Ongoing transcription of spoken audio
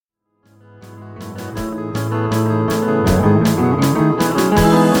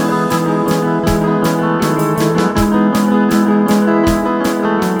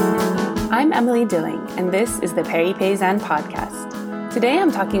Dilling, and this is the Paris Paysanne Podcast. Today I'm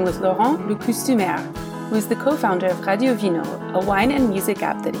talking with Laurent, le Coustumer, who is the co-founder of Radio Vino, a wine and music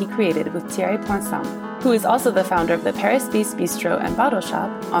app that he created with Thierry, who is also the founder of the Paris-based bistro and bottle shop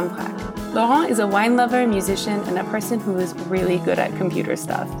En Vrac. Laurent is a wine lover, musician, and a person who is really good at computer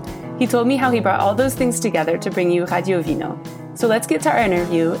stuff. He told me how he brought all those things together to bring you Radio Vino. So let's get to our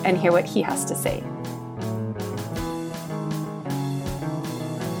interview and hear what he has to say.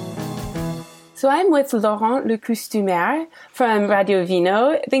 So I'm with Laurent, le Coustumer from Radio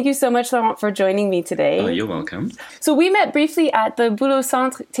Vino. Thank you so much, Laurent, for joining me today. Oh, you're welcome. So we met briefly at the Boulot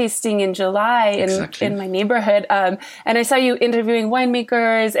Centre tasting in July in my neighborhood. And I saw you interviewing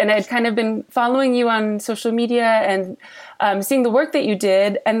winemakers, and I'd kind of been following you on social media and seeing the work that you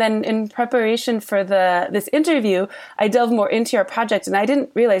did. And then in preparation for this interview, I delved more into your project, and I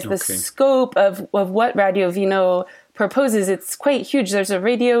didn't realize the scope of what Radio Vino proposes. It's quite huge. There's a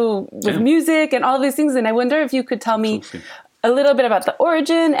radio with music and all these things, and I wonder if you could tell me a little bit about the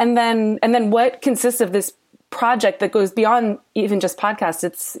origin and then what consists of this project that goes beyond even just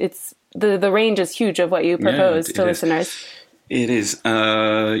podcasts. It's the range is huge of what you propose to listeners. It is,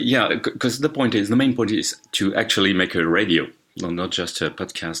 because the main point is to actually make a radio. Well, not just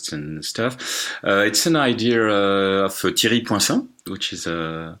podcasts and stuff. It's an idea of Thierry Poincin, which is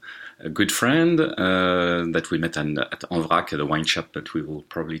a good friend that we met at En Vrac, the wine shop that we will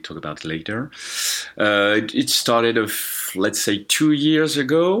probably talk about later. It started, let's say, 2 years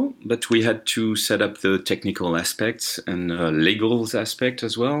ago, but we had to set up the technical aspects and legal aspect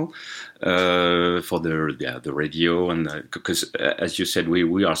as well for the radio, and because as you said,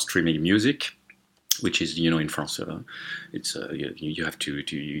 we are streaming music, which is, in France, it's you have to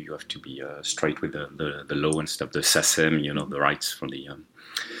be straight with the law and stuff, the SACEM, the rights from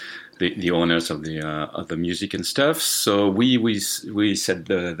the owners of the music and stuff. So we set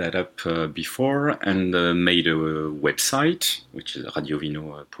that up before and made a website, which is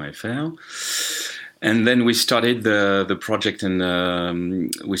radiovino.fr. And then we started the project,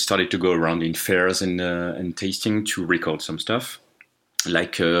 and we started to go around in fairs and tasting to record some stuff.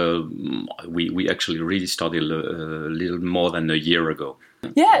 Like we actually really started a little more than a year ago.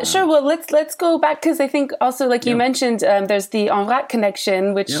 Yeah, sure. Well, let's go back, because I think also, like you mentioned, there's the En Vrac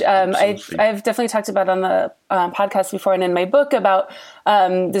connection, which I've definitely talked about on the podcast before, and in my book about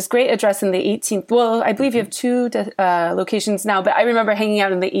this great address in the 18th. Well, I believe you have two locations now, but I remember hanging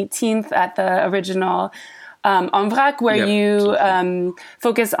out in the 18th at the original En Vrac, where you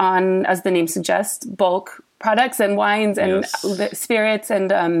focus on, as the name suggests, bulk products and wines and spirits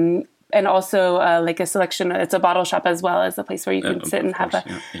and also like a selection. It's a bottle shop as well as a place where you can sit and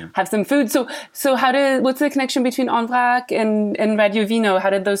have some food. So what's the connection between En Vrac and Radio Vino? How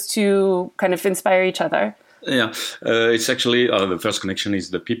did those two kind of inspire each other? Yeah, it's actually the first connection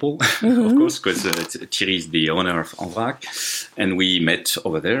is the people, of course, because Thierry is the owner of En Vrac, and we met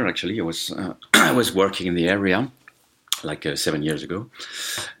over there. Actually, I was working in the area like 7 years ago,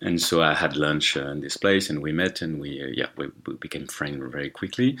 and so I had lunch in this place, and we met, and we became friends very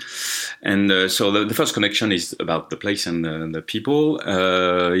quickly. And so the first connection is about the place and the people.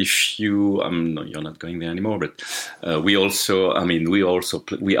 You're not going there anymore, but we are also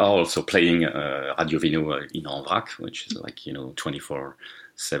playing Radio Vino in En Vrac, which is like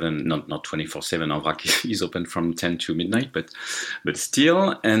 24/7, not 24/7. En Vrac is open from 10 to midnight, but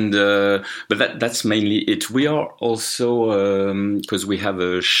still, and but that's mainly it. We are also because we have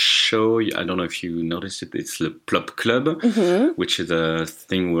a show. I don't know if you noticed it. It's the Plop Club, which is a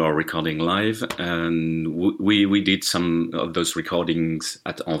thing we are recording live, and we did some of those recordings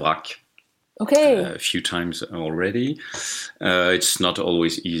at En Vrac. A few times already. It's not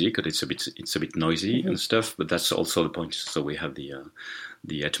always easy because it's a bit noisy and stuff, but that's also the point. So we have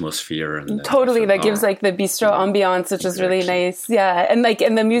the atmosphere and totally that gives like the bistro ambiance, which is really nice. Yeah, and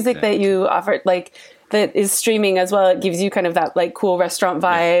the music that you offered, like that is streaming as well. It gives you kind of that like cool restaurant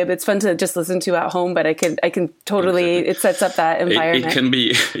vibe. It's fun to just listen to at home, but I can totally it sets up that environment.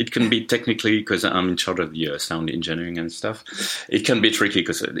 It can be technically, because I'm in charge of the sound engineering and stuff. It can be tricky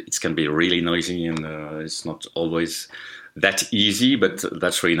because it can be really noisy, and it's not always that easy, but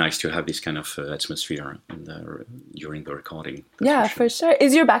that's really nice to have this kind of atmosphere during the recording. For sure.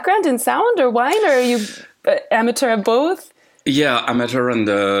 Is your background in sound or wine, or are you amateur of both? Yeah, amateur, and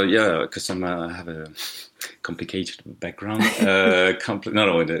because I have a complicated background. I'm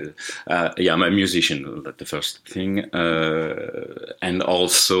a musician. That's the first thing, and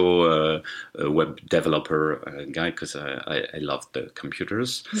also a web developer guy, because I love the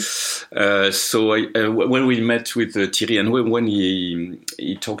computers. When we met with Thierry, and when he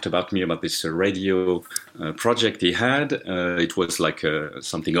talked about me about this radio project he had, it was like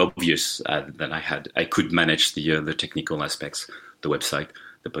something obvious that I could manage the technical aspects, the website,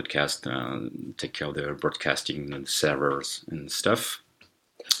 the podcast, take care of the broadcasting and servers and stuff.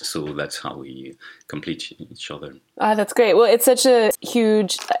 So that's how we complete each other. That's great. Well, it's such a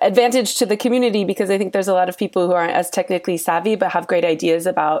huge advantage to the community because I think there's a lot of people who aren't as technically savvy but have great ideas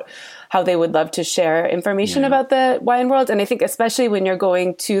about how they would love to share information about the wine world. And I think especially when you're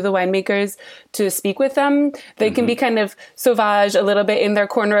going to the winemakers to speak with them, they can be kind of sauvage a little bit in their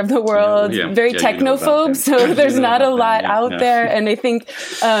corner of the world, very technophobe. So there's not a lot out there. And I think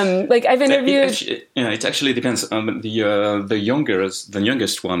I've interviewed... It actually depends. The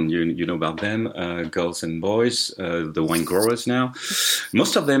youngest one, you know about them, girls and boys, the wine growers now.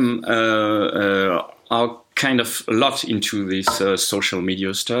 Most of them are kind of a lot into this social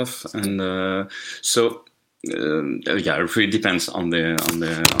media stuff, and it really depends on the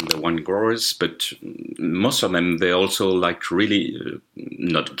wine growers. But most of them, they also like really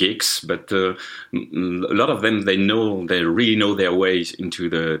not geeks, but a lot of them they really know their way into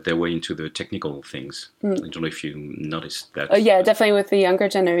the technical things. I don't know if you noticed that. Yeah, definitely with the younger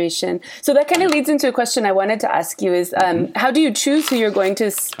generation. So that kind of leads into a question I wanted to ask you: is how do you choose who you're going to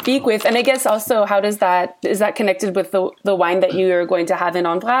speak with, and I guess also is that connected with the wine that you are going to have in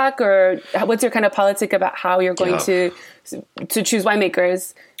En Vrac, or what's your kind of politic about how you're going to choose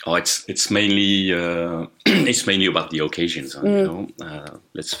winemakers? Oh, it's mainly about the occasions, you know.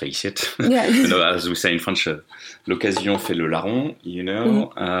 Let's face it. Yeah. You know, as we say in French, l'occasion fait le larron. You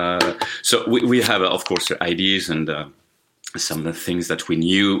know. So we have, of course, ideas and some of the things that we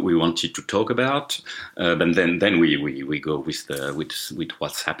knew we wanted to talk about, but then we go with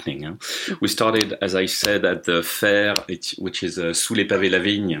what's happening. Huh? We started, as I said, at the fair, which is Sous les pavés la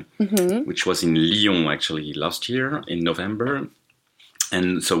vigne, which was in Lyon actually last year in November.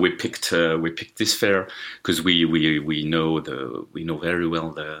 And so we picked this fair because we know very well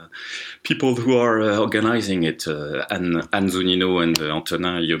the people who are organizing it, Anne Zunino and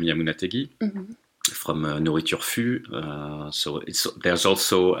Antonin Yomiyamunategui. From Nourriture Fût. So there's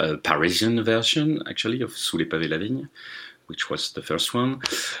also a Parisian version, actually, of Sous les pavés la vigne, which was the first one.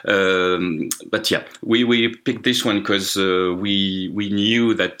 But yeah, we picked this one because we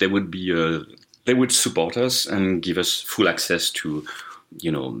knew that they would support us and give us full access to,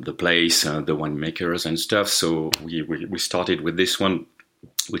 you know, the place, the winemakers and stuff. So we started with this one,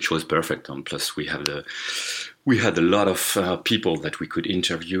 which was perfect. And plus we had a lot of people that we could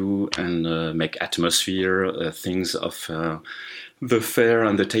interview and make atmosphere things of the fair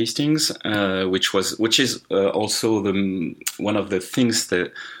and the tastings, which is also one of the things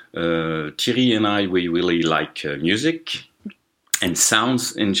that Thierry and I, we really like music and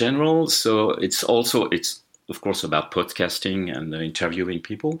sounds in general. So it's of course about podcasting and interviewing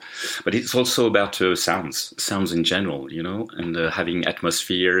people, but it's also about sounds in general, you know, and having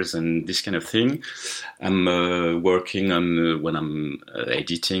atmospheres and this kind of thing. I'm working on when I'm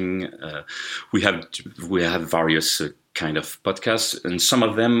editing. We have various kind of podcasts, and some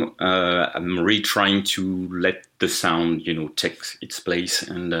of them I'm really trying to let the sound, you know, take its place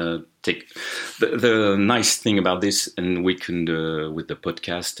and take the nice thing about this, and we can with the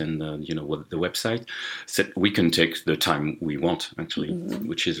podcast and you know, with the website, so we can take the time we want actually,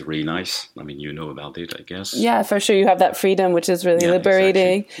 which is really nice. I mean, you know about it, I guess. Yeah, for sure. You have that freedom, which is really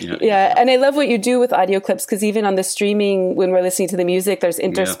liberating. Exactly. Yeah, and I love what you do with audio clips, because even on the streaming, when we're listening to the music, there's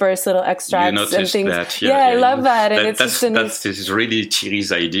interspersed little extracts and things. That. I love that. And this is really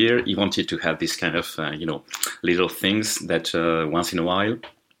Thierry's idea. He wanted to have this kind of you know, little things that once in a while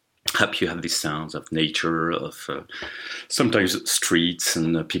you have these sounds of nature, of sometimes streets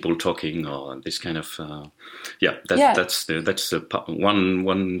and people talking, or this kind of that's the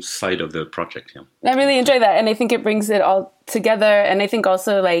one side of the project. I really enjoy that, and I think it brings it all together. And I think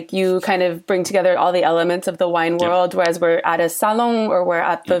also, like, you kind of bring together all the elements of the wine world, whereas we're at a salon, or we're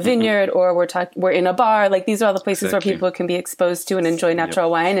at the vineyard, or we're in a bar. Like, these are all the places where people can be exposed to and enjoy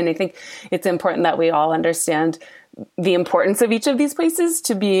natural wine. And I think it's important that we all understand the importance of each of these places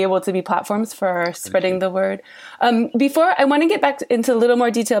to be able to be platforms for spreading the word. Before, I want to get back into a little more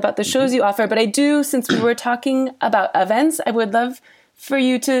detail about the shows you offer, but I do, since we were talking about events, I would love for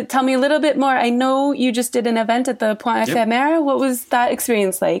you to tell me a little bit more. I know you just did an event at the Poincin. What was that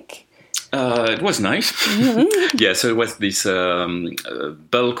experience like? It was nice. Yeah, so it was this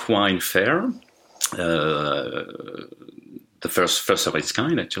bulk wine fair. the first of its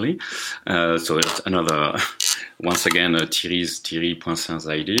kind, actually. So it's another, once again, Thierry Poincin's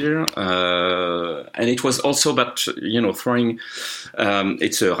idea. And it was also about, throwing,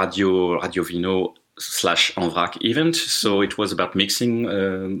 it's a Radio Vino / En Vrac event. So it was about mixing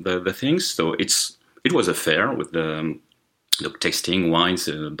the things. So it was a fair with the tasting wines,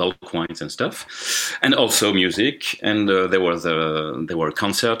 bulk wines and stuff, and also music. And there were a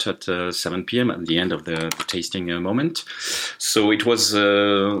concert at 7 p.m. at the end of the tasting moment. So it was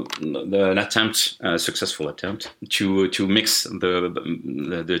an attempt, a successful attempt, to mix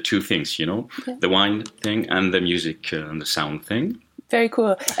the two things, the wine thing and the music and the sound thing. Very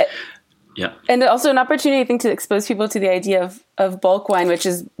cool. Yeah. And also an opportunity, I think, to expose people to the idea of bulk wine, which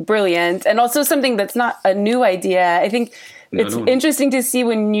is brilliant. And also something that's not a new idea. I think it's interesting to see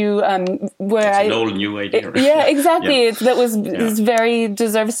when you, it's an old new idea. Yeah, exactly. Yeah. It's very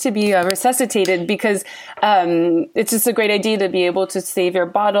deserves to be resuscitated, because it's just a great idea to be able to save your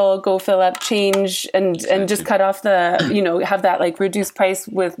bottle, go fill up, change, and just cut off the, have that like reduced price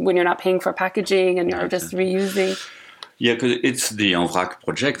when you're not paying for packaging and you're just reusing. Yeah, because it's the En Vrac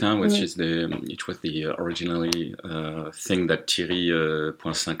project, which is it was the originally thing that Thierry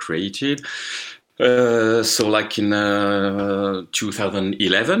Poincin created. So like in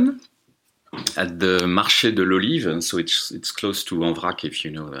 2011 at the Marché de l'Olive, so it's close to En Vrac, if you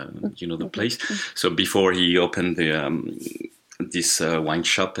know the place. So before he opened this wine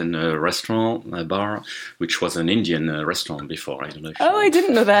shop and a bar, which was an Indian restaurant before. I don't know if I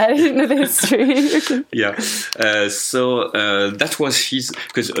didn't know that. I didn't know the history. Yeah. So that was his,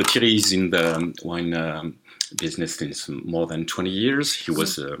 because Thierry is in the wine business since more than 20 years. He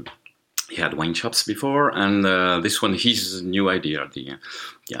was he had wine shops before, and this one, his new idea,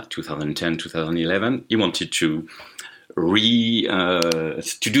 2010, 2011, he wanted to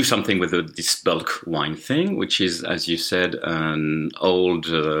to do something with this bulk wine thing, which is, as you said, an old,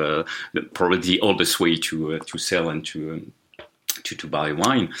 probably the oldest way to sell and to buy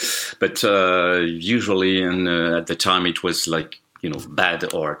wine. But usually, and at the time, it was like,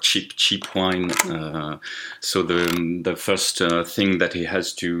 bad or cheap wine. So the first thing that he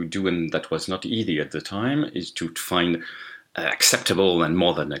has to do, and that was not easy at the time, is to find acceptable, and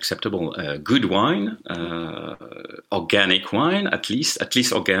more than acceptable, good wine, organic wine, at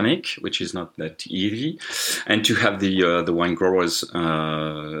least organic, which is not that easy, and to have the wine growers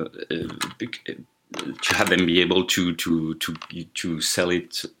to have them be able to sell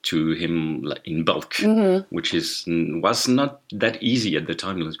it to him in bulk, which was not that easy at the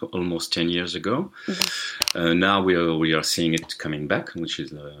time. It was almost 10 years ago. Now we are seeing it coming back, which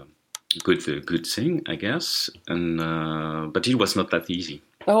is a good thing, I guess. And but it was not that easy.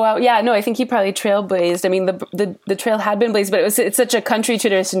 Oh wow! Yeah, no, I think he probably trailblazed. I mean, the trail had been blazed, but it's such a country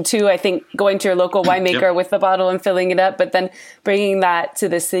tradition too. I think going to your local winemaker with the bottle and filling it up, but then bringing that to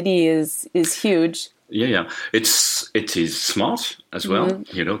the city is huge. Yeah. It is smart as well,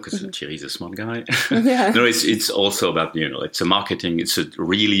 because Thierry's a smart guy. Yeah. No, it's also about, it's a marketing. It's a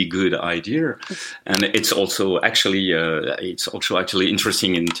really good idea, and it's also actually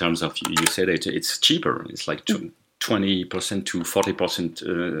interesting in terms of, you said it's cheaper. It's like 20% to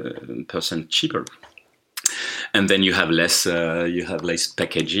 40% cheaper. And then you have less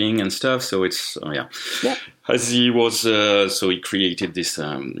packaging and stuff. So it's As he was, so he created this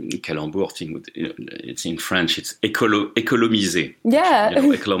calembour thing. It's in French. It's économiser. Yeah,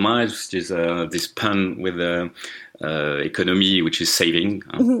 économiser, which is this pun with economy, which is saving.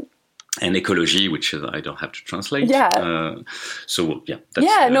 And ecology, which I don't have to translate. Yeah. And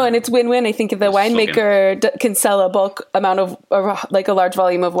it's win-win. I think the winemaker can sell a bulk amount of, like a large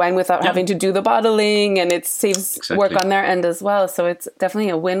volume of wine without having to do the bottling, and it saves work on their end as well. So it's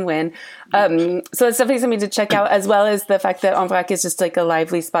definitely a win-win. So it's definitely something to check out, as well as the fact that En Vrac is just like a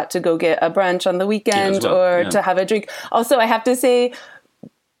lively spot to go get a brunch on the weekend to have a drink. Also, I have to say,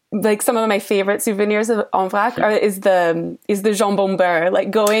 like some of my favorite souvenirs of En Vrac is the jambon beurre, like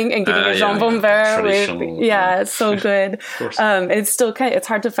going and getting a jambon beurre it's so good. It's still it's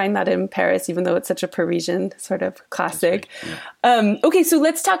hard to find that in Paris, even though it's such a Parisian sort of classic. Right. Okay, so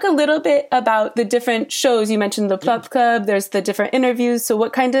let's talk a little bit about the different shows. You mentioned the Plop Club. There's the different interviews. So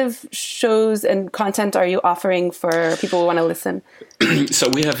what kind of shows and content are you offering for people who want to listen? So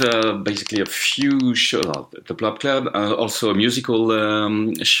we have basically a few shows. The Plop Club, also a musical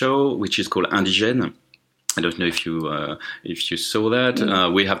show which is called Indigène. I don't know if you saw that.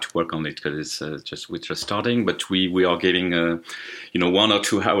 We have to work on it because it's we're just starting. But we are giving 1 or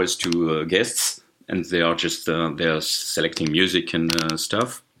 2 hours to guests, and they are just they're selecting music and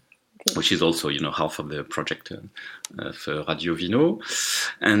stuff. which is also, half of the project of Radio Vino.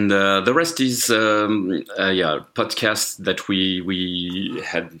 And the rest is, podcasts that we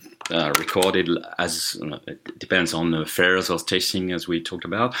had recorded as, it depends on fairs or tasting, as we talked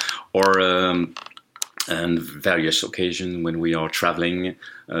about, or and various occasions when we are traveling.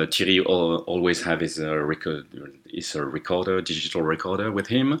 Thierry always have his recorder, digital recorder with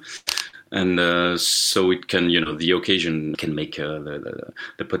him. And so it can, the occasion can make the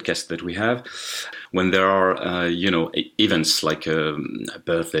podcast that we have. When there are, events like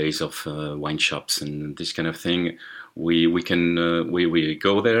birthdays of wine shops and this kind of thing, we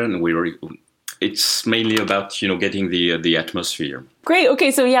go there, and it's mainly about, getting the atmosphere. Great.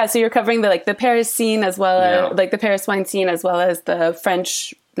 Okay. So you're covering the Paris scene as well as the Paris wine scene as well as the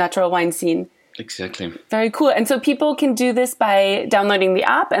French natural wine scene. Exactly. Very cool. And so people can do this by downloading the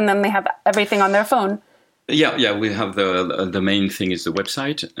app, and then they have everything on their phone. Yeah. We have the main thing is the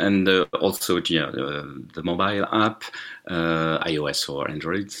website, and also the mobile app, iOS or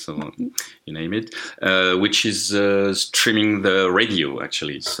Android, so you name it, which is streaming the radio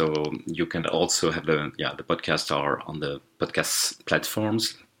actually. So you can also have the podcasts are on the podcast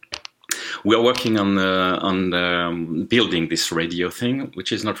platforms. We are working on building this radio thing,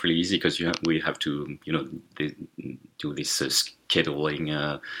 which is not really easy because we have to do this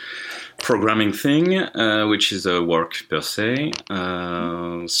scheduling programming thing, which is a work per se.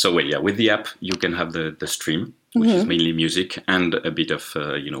 With the app you can have the stream, which is mainly music and a bit of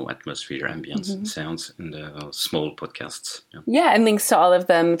atmosphere, ambience, sounds, and small podcasts. Yeah, and links to all of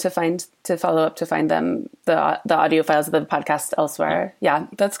them to follow up to find them, the audio files of the podcast elsewhere. Yeah,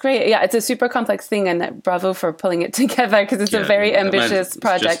 that's great. Yeah, it's a super complex thing, and bravo for pulling it together because it's a very ambitious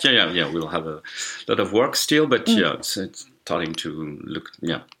project. We'll have a lot of work still, but it's starting to look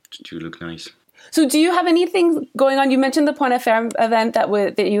nice. So do you have anything going on? You mentioned the Poincin event that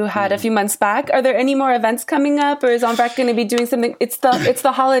you had a few months back. Are there any more events coming up, or is En Vrac going to be doing something? It's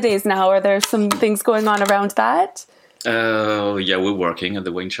the holidays now. Are there some things going on around that? We're working at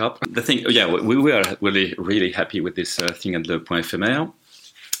the wine shop. The thing, we were really, really happy with this thing at the Poincin.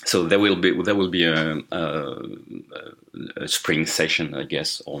 So there will be a spring session, I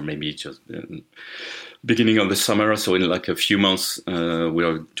guess, or maybe just beginning of the summer. So in like a few months, we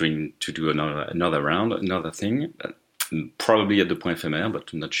are going to do another round, another thing, probably at the Poincin,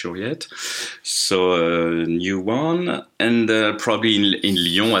 but I'm not sure yet. So a new one, and probably in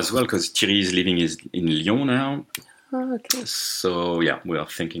Lyon as well, because Thierry is living in Lyon now. Oh, okay. So we are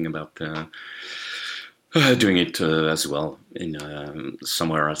thinking about doing it as well in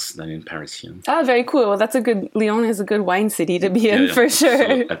somewhere else than in Paris. Very cool. Well, Lyon is a good wine city to be in for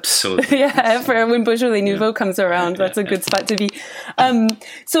sure. Absolutely. For when Beaujolais Nouveau comes around, that's a good spot to be.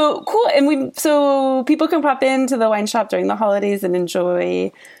 So cool. And so people can pop into the wine shop during the holidays and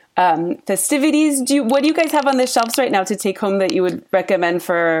enjoy festivities. What do you guys have on the shelves right now to take home that you would recommend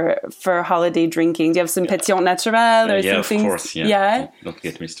for holiday drinking? Do you have some pétillant naturel or some things? Of course. Yeah. Don't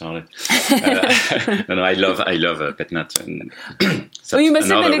get me started. No, I love Pet Nat. You must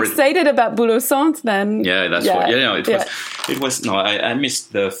have been excited about Boulot Sant then. Yeah, that's what. Yeah, it was. No, I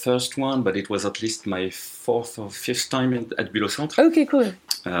missed the first one, but it was at least my fourth or fifth time at Boulot Sant. Okay, cool.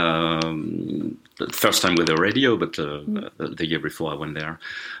 First time with the radio, but the year before I went there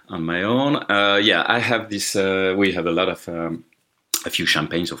on my own. I have this. We have a lot of a few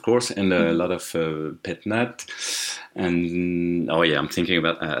champagnes, of course, and a lot of Pet Nat. And I'm thinking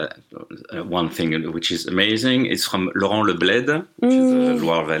about one thing which is amazing. It's from Laurent Le Bled, which is a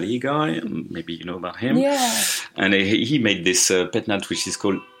Loire Valley guy. Maybe you know about him. Yeah. And he made this Pet Nat, which is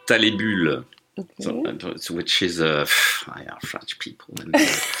called Talébule. Okay. Which is French people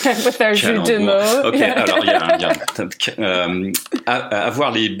with their jus de mots. Okay,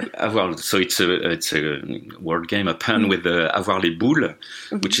 alors so it's a word game, a pun with avoir les boules,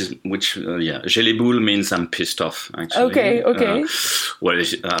 which j'ai les boules means I'm pissed off. Actually, okay.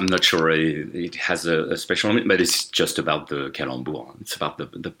 I'm not sure it has a special meaning, but it's just about the calembour. It's about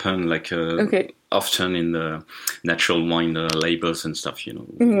the pun, like often in the natural wine labels and stuff,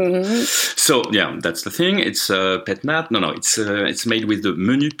 So that's the thing. It's Pet Nat. No, it's made with the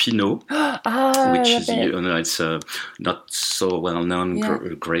Menu Pinot, which is it's not so well known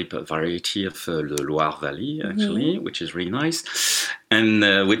grape variety of the Loire Valley actually, which is really nice, and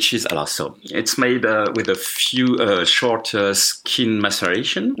which is so it's made with a few short skin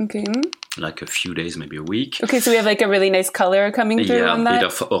maceration. Okay. Like a few days, maybe a week. Okay, so we have like a really nice color coming through on that. Yeah, a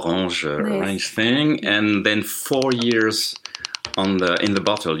bit of orange thing, and then 4 years in the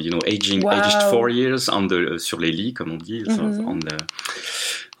bottle. Aged 4 years on the sur les lits, comme on dit,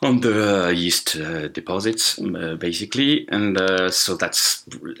 on the yeast deposits, basically, and so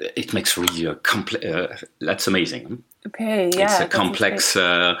it makes really a complex. That's amazing. Okay, yeah, it's a complex.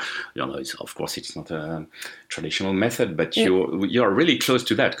 Of course, it's not a traditional method, but you're really close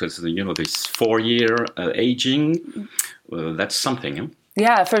to that because this 4-year aging. That's something. Huh?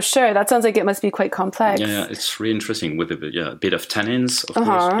 Yeah, for sure. That sounds like it must be quite complex. Yeah, it's really interesting with a bit of tannins, of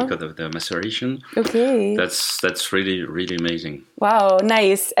course, because of the maceration. Okay. That's really, really amazing. Wow,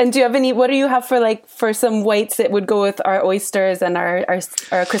 nice. And do you have what do you have for some whites that would go with our oysters and our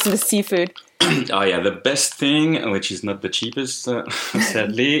Christmas seafood? Oh yeah, the best thing, which is not the cheapest,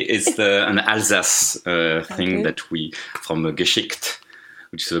 sadly, is an Alsace thing that from Geschicht,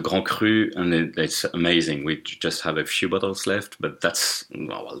 which is a Grand Cru, and it's amazing. We just have a few bottles left, but that's one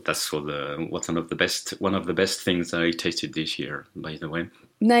of the best things I tasted this year, by the way.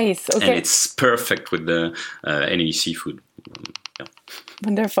 Nice. Okay. And it's perfect with any seafood. Yeah.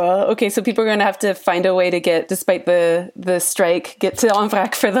 Wonderful. Okay, so people are going to have to find a way to despite the strike, get to En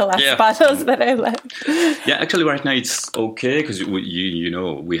Vrac for the last bottles that I left. Yeah, actually right now it's okay because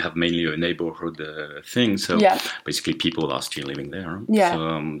we have mainly a neighborhood thing, so basically people are still living there.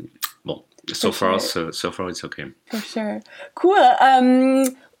 Yeah. So, so far it's okay. For sure. Cool.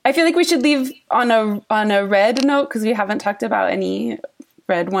 I feel like we should leave on a red note because we haven't talked about any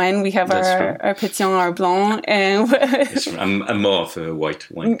red wine. We have our Pétillant, our Blanc, and I'm more of a white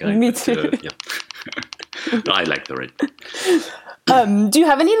wine guy. Me too. I like the red. Do you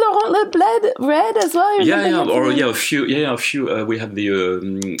have any Laurent red as well? A few. We have the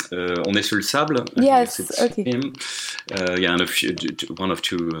On est sur le sable. Yes. Okay. And one of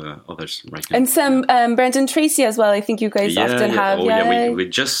two others right now. And some Brandon Tracy as well. I think you guys often have. We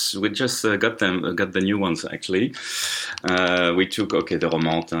just got the new ones actually. We took the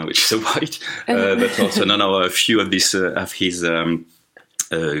Romantin, which is a white, but also a few of these of his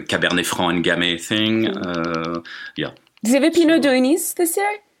Cabernet Franc and Gamay thing. Vous avez Pinot Dionis this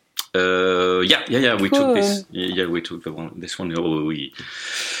year? We took this. Yeah, we took this one.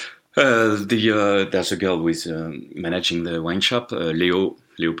 There's a girl who is managing the wine shop,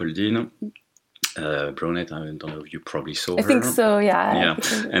 Leopoldine Brunette. I don't know if you probably saw her. I think so. Yeah.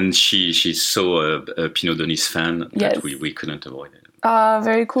 And she's so a Pinot Dionis fan that we couldn't avoid it.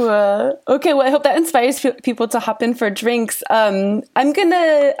 Very cool. Okay, well, I hope that inspires people to hop in for drinks. I'm going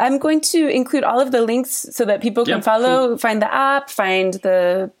to include all of the links so that people can follow, find the app, find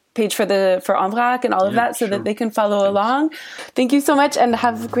the page for En Vrac and all of that so that they can follow along. Thank you so much and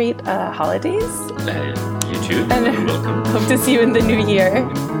have great holidays. You too. And you're welcome. Hope to see you in the new year.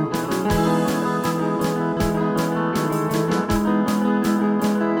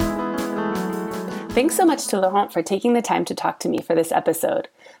 Thanks so much to Laurent for taking the time to talk to me for this episode.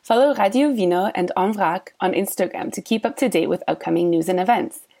 Follow Radio Vino and En Vrac on Instagram to keep up to date with upcoming news and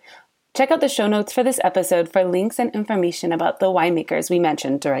events. Check out the show notes for this episode for links and information about the winemakers we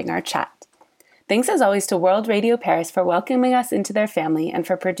mentioned during our chat. Thanks as always to World Radio Paris for welcoming us into their family and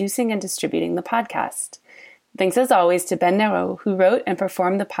for producing and distributing the podcast. Thanks as always to Ben Nero, who wrote and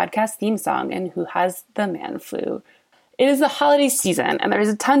performed the podcast theme song and who has the man flu. It is the holiday season, and there is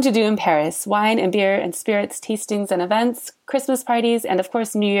a ton to do in Paris. Wine and beer and spirits, tastings and events, Christmas parties, and of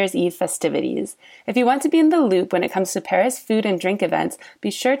course New Year's Eve festivities. If you want to be in the loop when it comes to Paris food and drink events,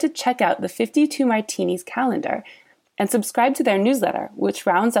 be sure to check out the 52 Martinis calendar and subscribe to their newsletter, which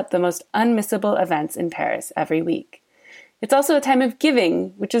rounds up the most unmissable events in Paris every week. It's also a time of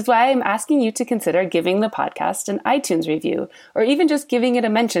giving, which is why I'm asking you to consider giving the podcast an iTunes review, or even just giving it a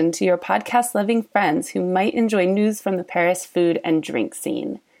mention to your podcast-loving friends who might enjoy news from the Paris food and drink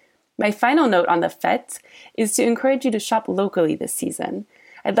scene. My final note on the fête is to encourage you to shop locally this season.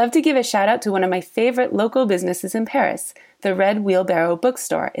 I'd love to give a shout out to one of my favorite local businesses in Paris, the Red Wheelbarrow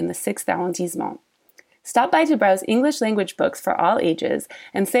Bookstore in the 6th arrondissement. Stop by to browse English language books for all ages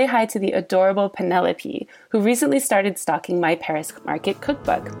and say hi to the adorable Penelope, who recently started stocking my Paris Market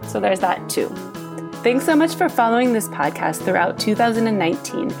cookbook. So there's that too. Thanks so much for following this podcast throughout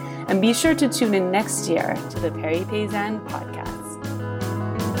 2019, and be sure to tune in next year to the Paris Paysanne Podcast.